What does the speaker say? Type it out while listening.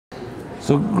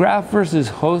So graft versus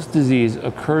host disease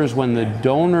occurs when the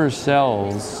donor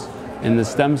cells in the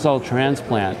stem cell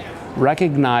transplant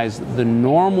recognize the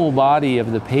normal body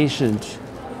of the patient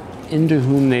into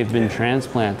whom they've been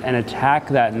transplanted and attack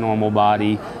that normal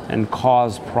body and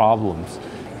cause problems.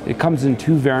 It comes in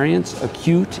two variants,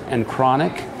 acute and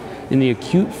chronic. In the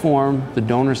acute form, the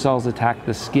donor cells attack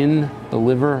the skin, the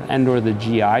liver, and/or the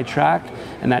GI tract,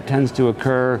 and that tends to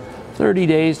occur 30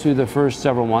 days through the first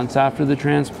several months after the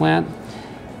transplant.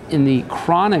 In the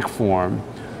chronic form,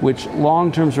 which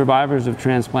long-term survivors of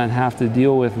transplant have to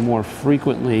deal with more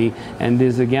frequently and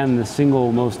is again the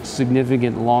single most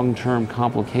significant long-term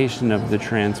complication of the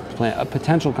transplant, a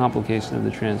potential complication of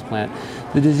the transplant,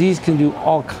 the disease can do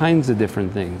all kinds of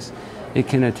different things. It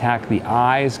can attack the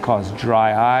eyes, cause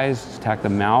dry eyes, attack the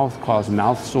mouth, cause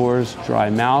mouth sores, dry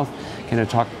mouth, can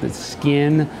attack the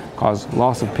skin, cause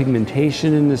loss of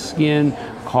pigmentation in the skin,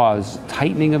 cause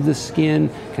tightening of the skin,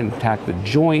 can attack the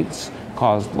joints,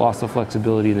 cause loss of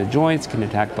flexibility in the joints, can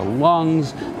attack the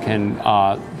lungs, can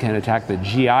attack the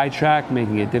GI tract,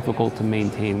 making it difficult to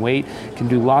maintain weight, can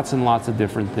do lots and lots of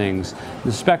different things.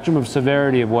 The spectrum of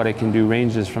severity of what it can do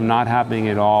ranges from not happening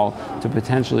at all to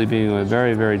potentially being a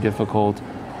very, very difficult,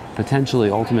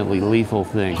 potentially ultimately lethal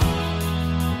thing.